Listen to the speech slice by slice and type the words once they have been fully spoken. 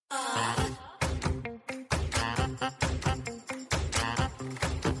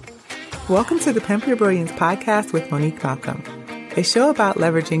Welcome to the Pimp Your Brilliance podcast with Monique Malcolm, a show about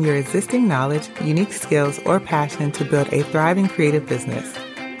leveraging your existing knowledge, unique skills, or passion to build a thriving creative business.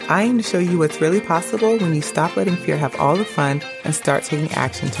 I aim to show you what's really possible when you stop letting fear have all the fun and start taking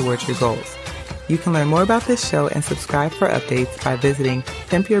action towards your goals. You can learn more about this show and subscribe for updates by visiting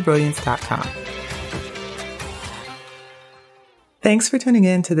pimpyourbrilliance.com. Thanks for tuning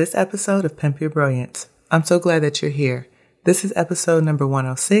in to this episode of Pimp Your Brilliance. I'm so glad that you're here. This is episode number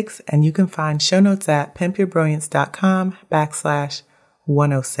 106, and you can find show notes at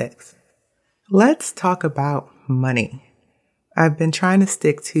pimpyourbrilliance.com/106. Let's talk about money. I've been trying to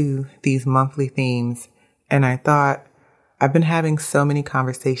stick to these monthly themes, and I thought I've been having so many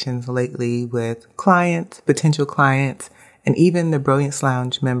conversations lately with clients, potential clients, and even the Brilliance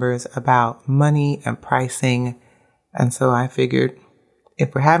Lounge members about money and pricing. And so I figured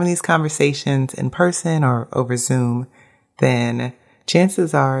if we're having these conversations in person or over Zoom, then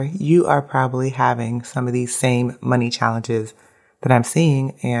chances are you are probably having some of these same money challenges that I'm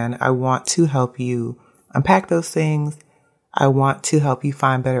seeing. And I want to help you unpack those things. I want to help you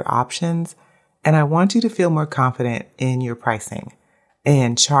find better options. And I want you to feel more confident in your pricing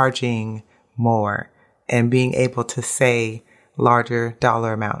and charging more and being able to say larger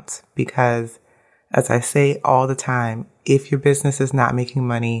dollar amounts. Because as I say all the time, if your business is not making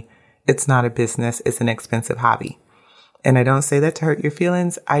money, it's not a business, it's an expensive hobby. And I don't say that to hurt your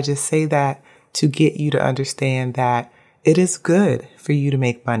feelings. I just say that to get you to understand that it is good for you to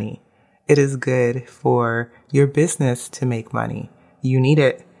make money. It is good for your business to make money. You need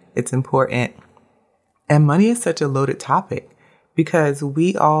it. It's important. And money is such a loaded topic because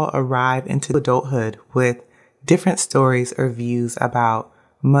we all arrive into adulthood with different stories or views about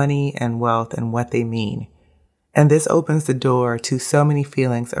money and wealth and what they mean. And this opens the door to so many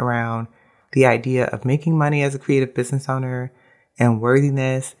feelings around the idea of making money as a creative business owner and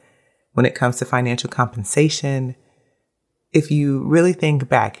worthiness when it comes to financial compensation. If you really think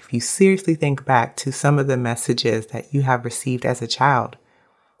back, if you seriously think back to some of the messages that you have received as a child,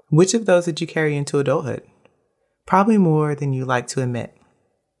 which of those did you carry into adulthood? Probably more than you like to admit.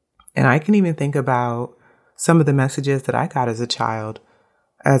 And I can even think about some of the messages that I got as a child.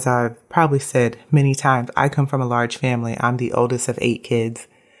 As I've probably said many times, I come from a large family. I'm the oldest of 8 kids.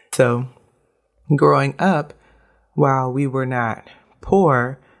 So growing up, while we were not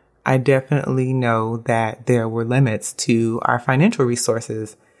poor, I definitely know that there were limits to our financial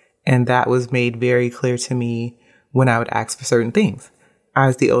resources. And that was made very clear to me when I would ask for certain things. I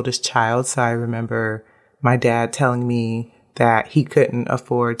was the oldest child, so I remember my dad telling me that he couldn't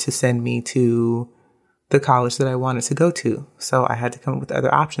afford to send me to the college that I wanted to go to. So I had to come up with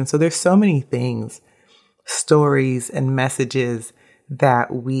other options. So there's so many things, stories and messages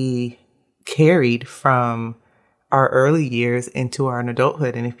that we carried from our early years into our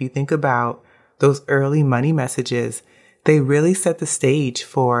adulthood. And if you think about those early money messages, they really set the stage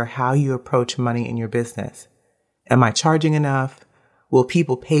for how you approach money in your business. Am I charging enough? Will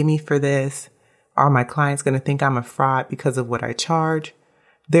people pay me for this? Are my clients going to think I'm a fraud because of what I charge?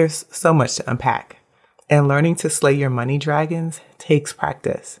 There's so much to unpack. And learning to slay your money dragons takes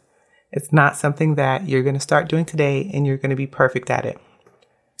practice. It's not something that you're going to start doing today and you're going to be perfect at it.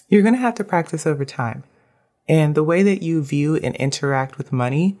 You're going to have to practice over time. And the way that you view and interact with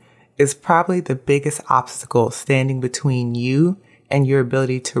money is probably the biggest obstacle standing between you and your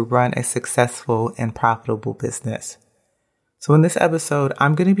ability to run a successful and profitable business. So in this episode,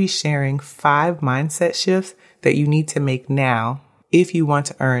 I'm going to be sharing 5 mindset shifts that you need to make now if you want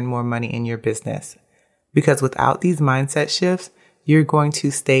to earn more money in your business. Because without these mindset shifts, you're going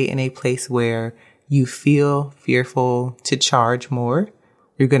to stay in a place where you feel fearful to charge more.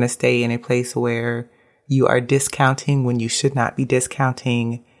 You're going to stay in a place where you are discounting when you should not be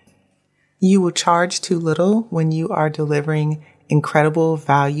discounting. You will charge too little when you are delivering incredible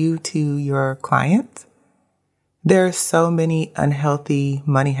value to your clients. There are so many unhealthy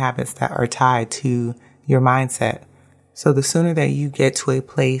money habits that are tied to your mindset. So the sooner that you get to a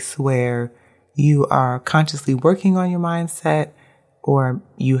place where you are consciously working on your mindset or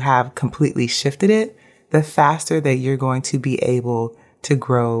you have completely shifted it, the faster that you're going to be able to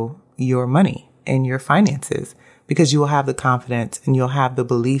grow your money and your finances, because you will have the confidence and you'll have the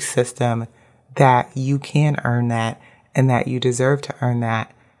belief system that you can earn that and that you deserve to earn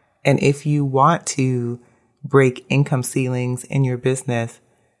that. And if you want to break income ceilings in your business,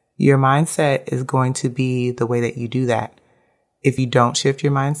 your mindset is going to be the way that you do that. If you don't shift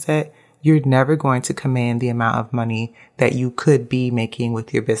your mindset, you're never going to command the amount of money that you could be making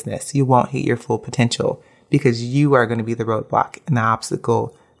with your business. You won't hit your full potential because you are going to be the roadblock and the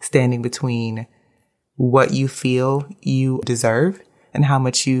obstacle standing between what you feel you deserve and how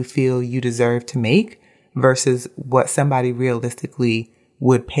much you feel you deserve to make versus what somebody realistically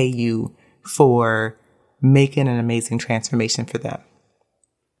would pay you for making an amazing transformation for them.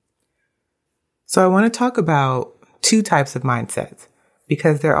 So I want to talk about two types of mindsets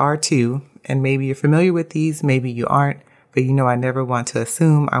because there are two, and maybe you're familiar with these, maybe you aren't, but I never want to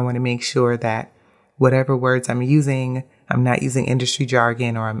assume. I want to make sure that whatever words I'm using, I'm not using industry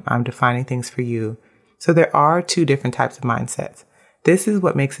jargon or I'm defining things for you. So there are two different types of mindsets. This is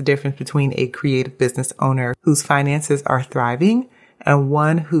what makes the difference between a creative business owner whose finances are thriving and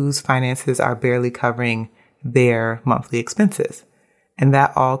one whose finances are barely covering their monthly expenses. And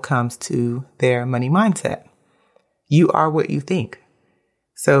that all comes to their money mindset. You are what you think.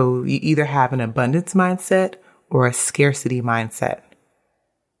 So you either have an abundance mindset or a scarcity mindset.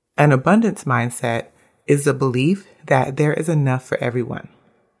 An abundance mindset is the belief that there is enough for everyone.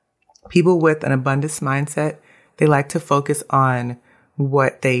 People with an abundance mindset, they like to focus on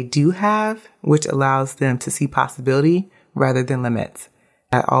what they do have, which allows them to see possibility rather than limits.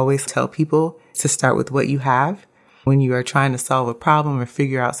 I always tell people to start with what you have. When you are trying to solve a problem or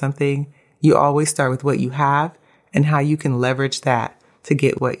figure out something, you always start with what you have and how you can leverage that to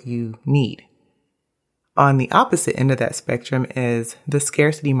get what you need. On the opposite end of that spectrum is the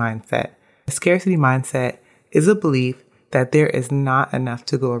scarcity mindset. The scarcity mindset is a belief that there is not enough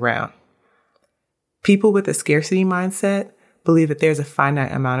to go around. People with a scarcity mindset believe that there's a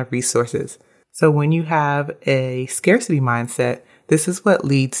finite amount of resources. So when you have a scarcity mindset, this is what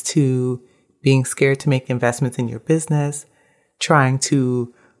leads to being scared to make investments in your business, trying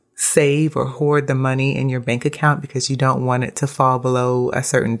to save or hoard the money in your bank account because you don't want it to fall below a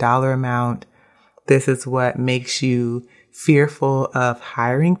certain dollar amount. This is what makes you fearful of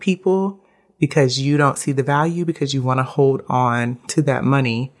hiring people because you don't see the value, because you want to hold on to that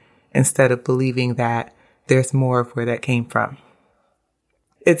money instead of believing that there's more of where that came from.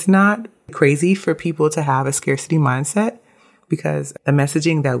 It's not crazy for people to have a scarcity mindset because the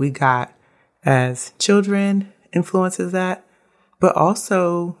messaging that we got as children influences that, but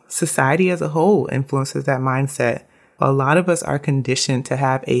also society as a whole influences that mindset. A lot of us are conditioned to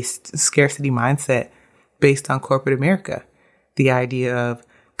have a scarcity mindset based on corporate America. The idea of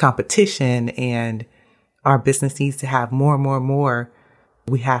competition and our business needs to have more and more and more.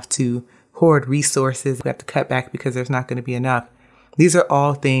 We have to hoard resources. We have to cut back because there's not going to be enough. These are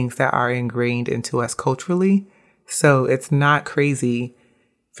all things that are ingrained into us culturally. So it's not crazy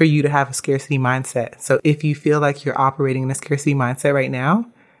for you to have a scarcity mindset. So if you feel like you're operating in a scarcity mindset right now,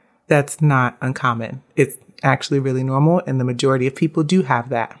 that's not uncommon. It's actually really normal, and the majority of people do have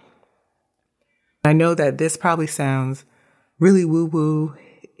that. I know that this probably sounds really woo-woo,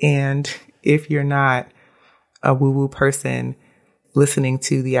 and if you're not a woo-woo person, listening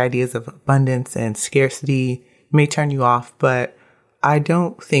to the ideas of abundance and scarcity may turn you off, but I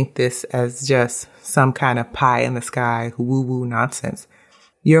don't think this as just some kind of pie in the sky woo-woo nonsense.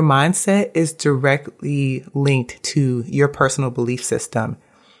 Your mindset is directly linked to your personal belief system.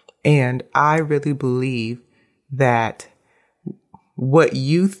 And I really believe that what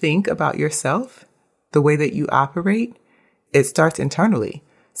you think about yourself, the way that you operate, it starts internally.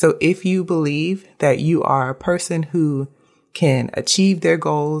 So if you believe that you are a person who can achieve their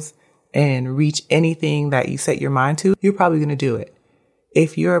goals and reach anything that you set your mind to, you're probably going to do it.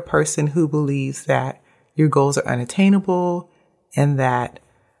 If you're a person who believes that your goals are unattainable and that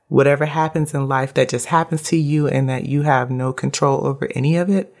whatever happens in life that just happens to you and that you have no control over any of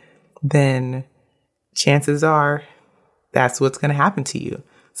it, then chances are that's what's going to happen to you.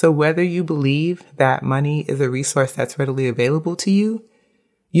 So whether you believe that money is a resource that's readily available to you,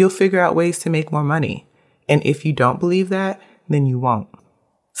 you'll figure out ways to make more money. And if you don't believe that, then you won't.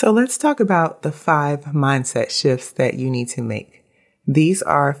 So let's talk about the 5 mindset shifts that you need to make. These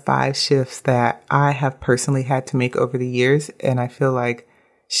are 5 shifts that I have personally had to make over the years, and I feel like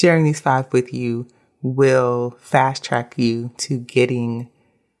sharing these 5 with you will fast track you to getting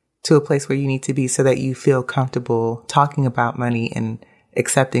to a place where you need to be so that you feel comfortable talking about money and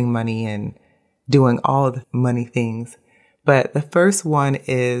accepting money and doing all of the money things. But the first one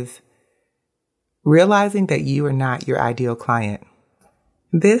is realizing that you are not your ideal client.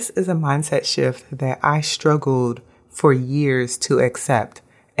 This is a mindset shift that I struggled for years to accept.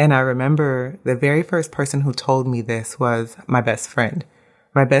 And I remember the very first person who told me this was my best friend.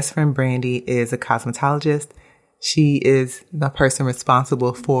 My best friend, Brandy, is a cosmetologist. She is the person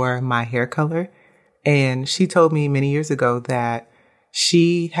responsible for my hair color. And she told me many years ago that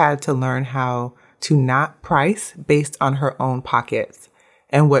she had to learn how to not price based on her own pockets.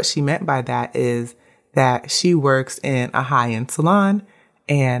 And what she meant by that is that she works in a high-end salon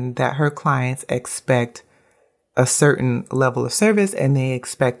and that her clients expect a certain level of service and they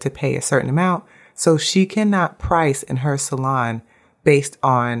expect to pay a certain amount. So she cannot price in her salon based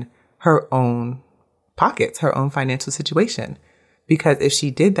on her own pockets, her own financial situation. Because if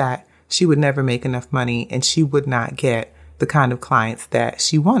she did that, she would never make enough money and she would not get the kind of clients that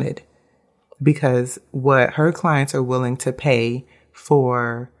she wanted. Because what her clients are willing to pay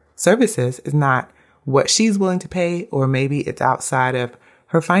for services is not what she's willing to pay, or maybe it's outside of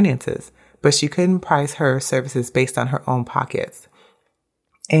her finances. But she couldn't price her services based on her own pockets.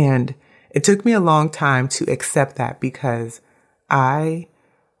 And it took me a long time to accept that because I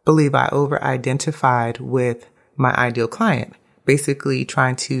believe I over-identified with my ideal client, basically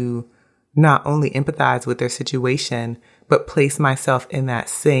trying to not only empathize with their situation, but place myself in that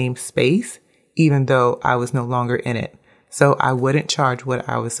same space, even though I was no longer in it. So I wouldn't charge what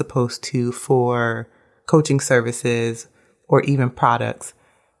I was supposed to for coaching services or even products.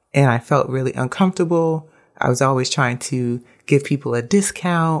 And I felt really uncomfortable. I was always trying to give people a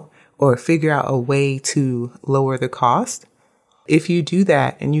discount or figure out a way to lower the cost. If you do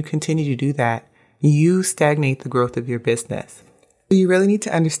that and you continue to do that, you stagnate the growth of your business. You really need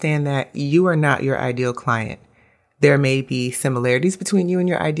to understand that you are not your ideal client. There may be similarities between you and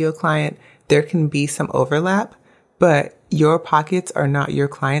your ideal client. There can be some overlap, but your pockets are not your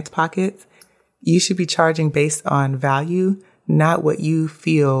client's pockets. You should be charging based on value, not what you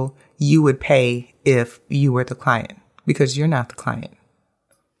feel you would pay if you were the client, because you're not the client.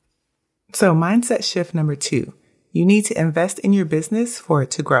 So mindset shift number 2, you need to invest in your business for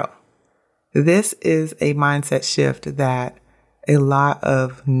it to grow. This is a mindset shift that a lot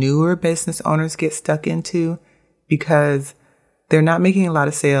of newer business owners get stuck into because they're not making a lot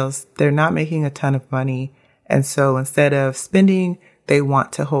of sales. They're not making a ton of money. And so instead of spending, they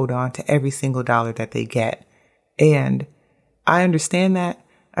want to hold on to every single dollar that they get. And I understand that.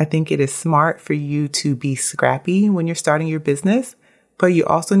 I think it is smart for you to be scrappy when you're starting your business, but you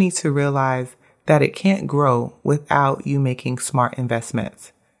also need to realize that it can't grow without you making smart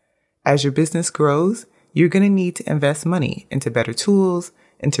investments. As your business grows, you're going to need to invest money into better tools,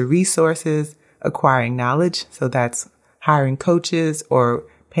 into resources, acquiring knowledge. So that's hiring coaches or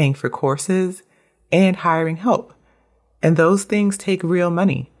paying for courses and hiring help. And those things take real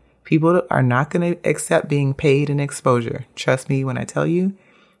money. People are not going to accept being paid in exposure. Trust me when I tell you,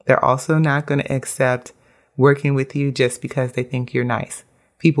 they're also not going to accept working with you just because they think you're nice.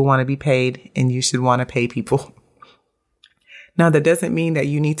 People want to be paid and you should want to pay people. Now, that doesn't mean that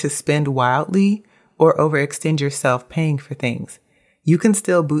you need to spend wildly or overextend yourself paying for things. You can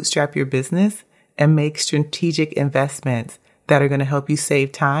still bootstrap your business and make strategic investments that are going to help you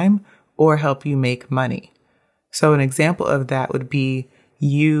save time or help you make money. So an example of that would be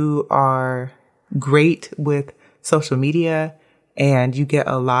you are great with social media and you get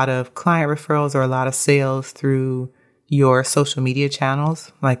a lot of client referrals or a lot of sales through your social media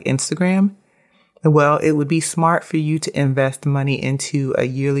channels like Instagram. Well, it would be smart for you to invest money into a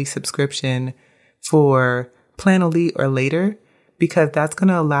yearly subscription for Planoly or Later, because that's going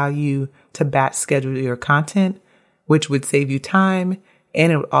to allow you to batch schedule your content, which would save you time,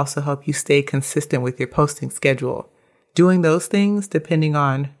 and it would also help you stay consistent with your posting schedule. Doing those things, depending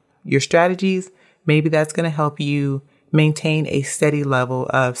on your strategies, maybe that's going to help you maintain a steady level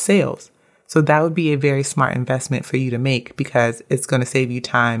of sales. So that would be a very smart investment for you to make because it's going to save you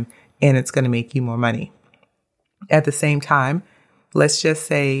time and it's going to make you more money. At the same time, let's just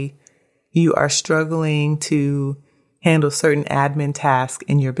say you are struggling to handle certain admin tasks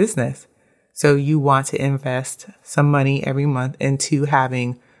in your business. So you want to invest some money every month into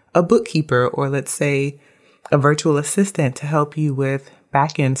having a bookkeeper or let's say a virtual assistant to help you with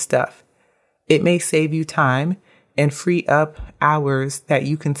back-end stuff. It may save you time and free up hours that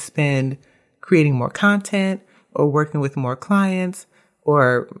you can spend creating more content or working with more clients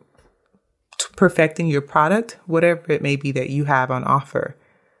or perfecting your product, whatever it may be that you have on offer.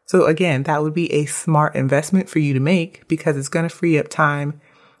 So again, that would be a smart investment for you to make because it's going to free up time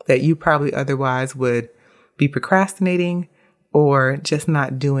that you probably otherwise would be procrastinating or just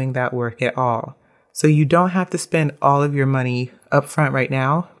not doing that work at all. So you don't have to spend all of your money upfront right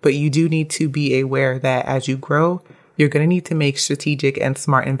now, but you do need to be aware that as you grow, you're going to need to make strategic and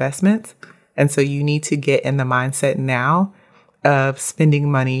smart investments. And so you need to get in the mindset now of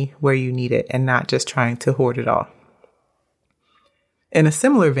spending money where you need it and not just trying to hoard it all. In a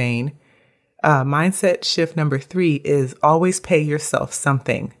similar vein, mindset shift number 3 is always pay yourself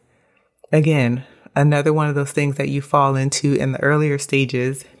something. Again, another one of those things that you fall into in the earlier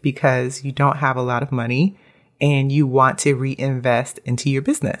stages because you don't have a lot of money and you want to reinvest into your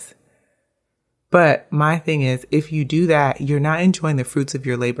business. But my thing is, if you do that, you're not enjoying the fruits of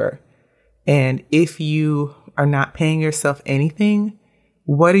your labor. And if you are not paying yourself anything,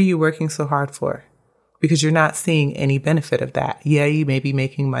 what are you working so hard for? Because you're not seeing any benefit of that. Yeah, you may be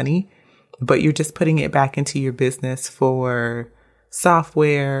making money, but you're just putting it back into your business for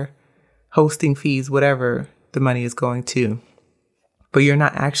software, hosting fees, whatever the money is going to. But you're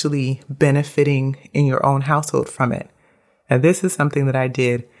not actually benefiting in your own household from it. And this is something that I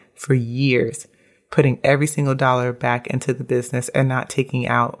did for years, putting every single dollar back into the business and not taking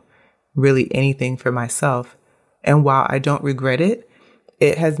out really anything for myself. And while I don't regret it,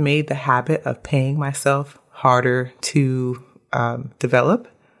 it has made the habit of paying myself harder to develop,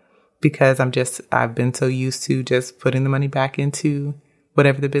 because I've been so used to just putting the money back into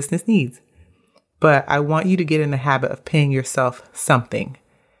whatever the business needs. But I want you to get in the habit of paying yourself something,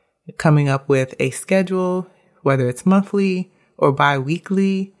 coming up with a schedule, whether it's monthly or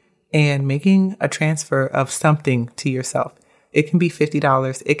bi-weekly, and making a transfer of something to yourself. It can be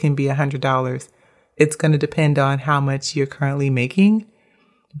 $50. It can be $100. It's going to depend on how much you're currently making.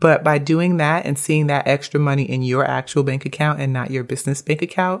 But by doing that and seeing that extra money in your actual bank account and not your business bank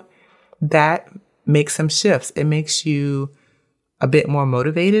account, that makes some shifts. It makes you a bit more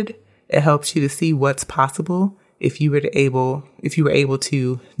motivated. It helps you to see what's possible if you were able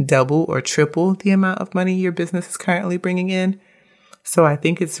to double or triple the amount of money your business is currently bringing in. So I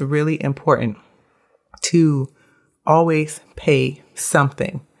think it's really important to always pay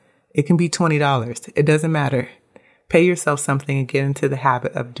something. It can be $20. It doesn't matter. Pay yourself something and get into the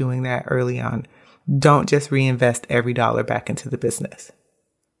habit of doing that early on. Don't just reinvest every dollar back into the business.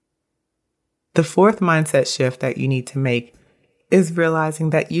 The fourth mindset shift that you need to make is realizing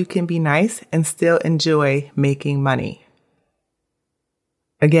that you can be nice and still enjoy making money.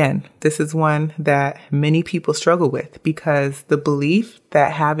 Again, this is one that many people struggle with, because the belief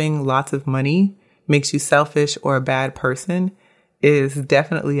that having lots of money makes you selfish or a bad person is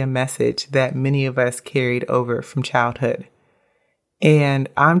definitely a message that many of us carried over from childhood. And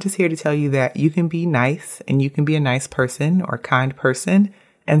I'm just here to tell you that you can be nice and you can be a nice person or kind person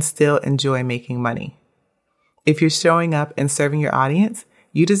and still enjoy making money. If you're showing up and serving your audience,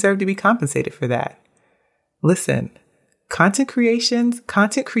 you deserve to be compensated for that. Listen, content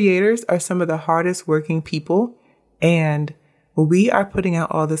creators are some of the hardest working people, and we are putting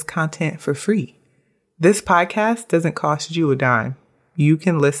out all this content for free. This podcast doesn't cost you a dime. You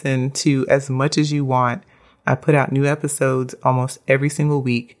can listen to as much as you want. I put out new episodes almost every single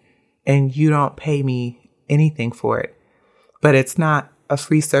week, and you don't pay me anything for it. But it's not a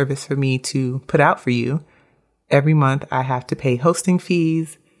free service for me to put out for you. Every month I have to pay hosting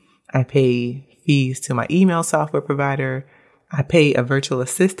fees. I pay fees to my email software provider. I pay a virtual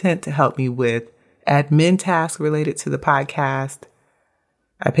assistant to help me with admin tasks related to the podcast.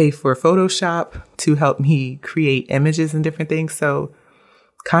 I pay for Photoshop to help me create images and different things. So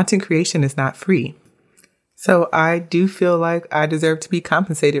content creation is not free. So I do feel like I deserve to be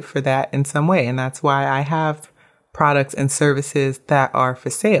compensated for that in some way. And that's why I have products and services that are for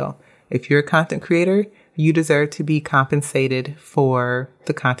sale. If you're a content creator, you deserve to be compensated for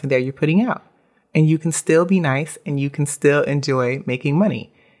the content that you're putting out. And you can still be nice and you can still enjoy making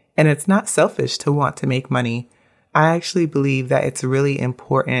money. And it's not selfish to want to make money. I actually believe that it's really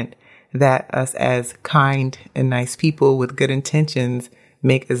important that us as kind and nice people with good intentions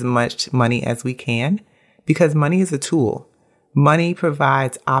make as much money as we can, because money is a tool. Money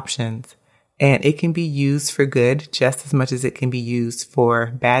provides options, and it can be used for good just as much as it can be used for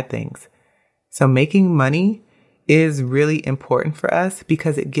bad things. So making money is really important for us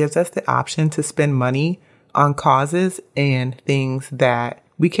because it gives us the option to spend money on causes and things that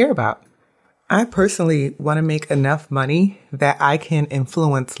we care about. I personally want to make enough money that I can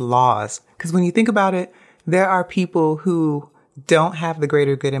influence laws. Because when you think about it, there are people who don't have the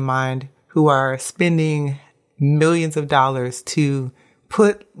greater good in mind, who are spending millions of dollars to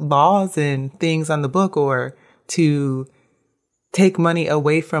put laws and things on the book or to take money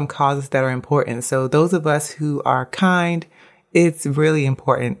away from causes that are important. So those of us who are kind, it's really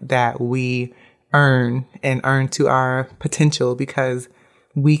important that we earn to our potential, because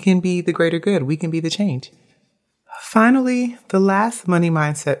we can be the greater good. We can be the change. Finally, the last money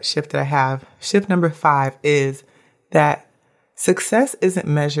mindset shift that I have, shift number 5, is that success isn't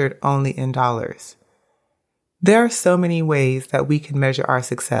measured only in dollars. There are so many ways that we can measure our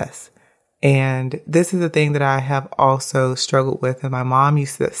success. And this is a thing that I have also struggled with. And my mom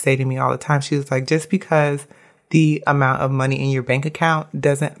used to say to me all the time, she was like, just because the amount of money in your bank account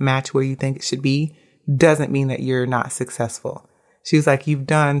doesn't match where you think it should be, doesn't mean that you're not successful. She was like, you've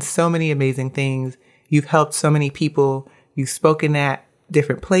done so many amazing things. You've helped so many people. You've spoken at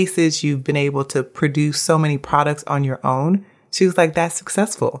different places. You've been able to produce so many products on your own. She was like, that's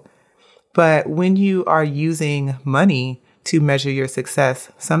successful. But when you are using money to measure your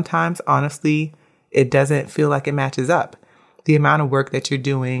success, sometimes, honestly, it doesn't feel like it matches up. The amount of work that you're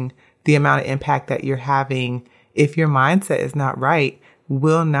doing, the amount of impact that you're having, if your mindset is not right,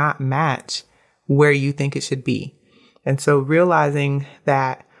 will not match where you think it should be. And so realizing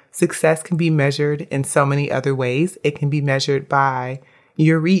that success can be measured in so many other ways. It can be measured by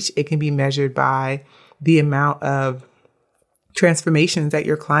your reach. It can be measured by the amount of transformations that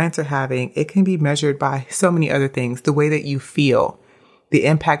your clients are having. It can be measured by so many other things, the way that you feel, the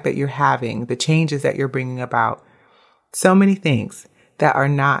impact that you're having, the changes that you're bringing about, so many things that are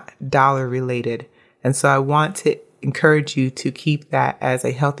not dollar related. And so I want to encourage you to keep that as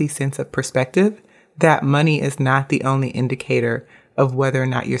a healthy sense of perspective, that money is not the only indicator of whether or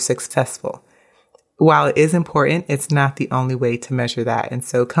not you're successful. While it is important, it's not the only way to measure that. And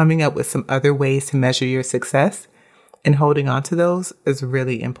so coming up with some other ways to measure your success and holding on to those is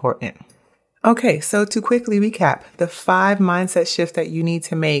really important. Okay, so to quickly recap, the 5 mindset shifts that you need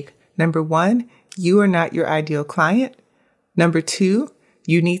to make. Number 1, you are not your ideal client. Number 2,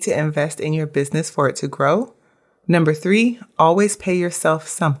 you need to invest in your business for it to grow. Number 3, always pay yourself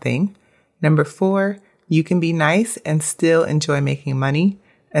something. Number 4, you can be nice and still enjoy making money.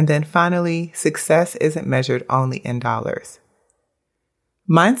 And then finally, success isn't measured only in dollars.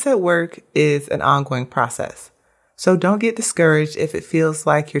 Mindset work is an ongoing process. So don't get discouraged if it feels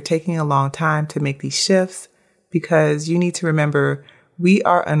like you're taking a long time to make these shifts, because you need to remember we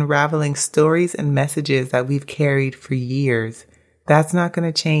are unraveling stories and messages that we've carried for years. That's not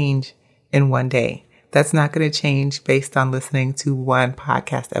going to change in one day. That's not going to change based on listening to one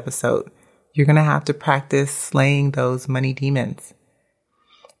podcast episode. You're going to have to practice slaying those money demons.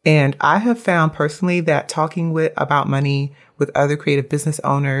 And I have found personally that talking about money with other creative business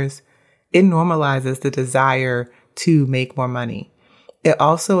owners, it normalizes the desire to make more money. It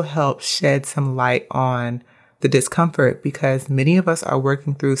also helps shed some light on the discomfort because many of us are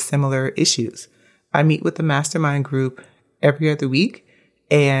working through similar issues. I meet with the mastermind group every other week,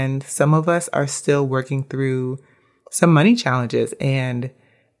 and some of us are still working through some money challenges. And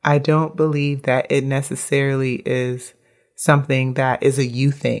I don't believe that it necessarily is something that is a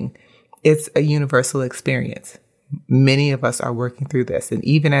you thing. It's a universal experience. Many of us are working through this. And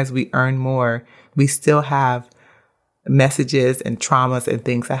even as we earn more, we still have messages and traumas and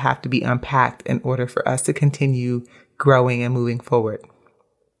things that have to be unpacked in order for us to continue growing and moving forward.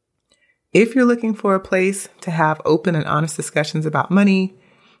 If you're looking for a place to have open and honest discussions about money,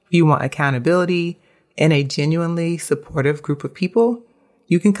 if you want accountability and a genuinely supportive group of people,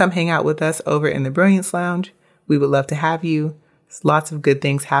 you can come hang out with us over in the Brilliance Lounge. We would love to have you. There's lots of good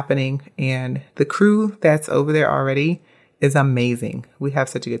things happening, and the crew that's over there already is amazing. We have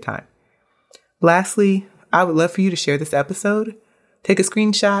such a good time. Lastly, I would love for you to share this episode. Take a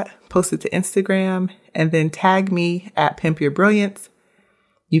screenshot, post it to Instagram, and then tag me at Pimp Your Brilliance.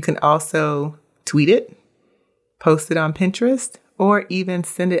 You can also tweet it, post it on Pinterest, or even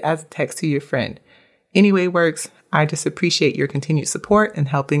send it as a text to your friend. Any way works. I just appreciate your continued support in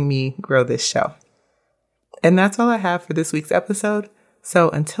helping me grow this show. And that's all I have for this week's episode. So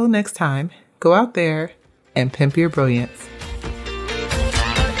until next time, go out there and pimp your brilliance.